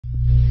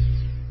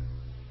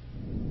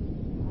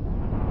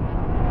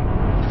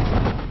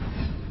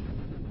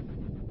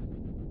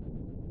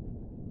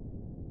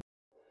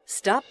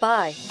Stop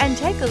by and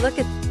take a look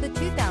at the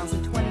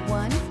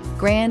 2021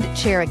 Grand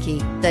Cherokee.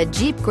 The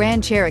Jeep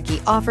Grand Cherokee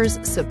offers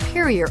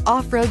superior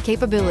off-road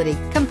capability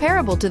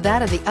comparable to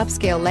that of the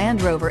upscale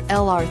Land Rover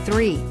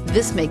LR3.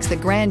 This makes the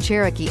Grand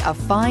Cherokee a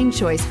fine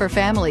choice for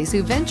families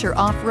who venture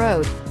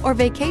off-road or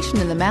vacation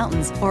in the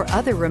mountains or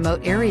other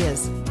remote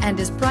areas, and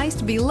is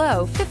priced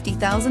below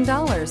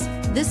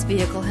 $50,000. This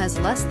vehicle has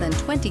less than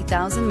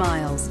 20,000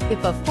 miles. If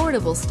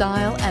affordable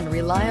style and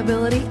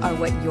reliability are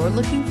what you're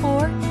looking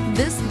for,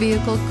 this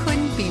vehicle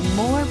couldn't be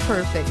more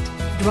perfect.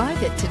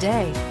 Drive it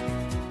today.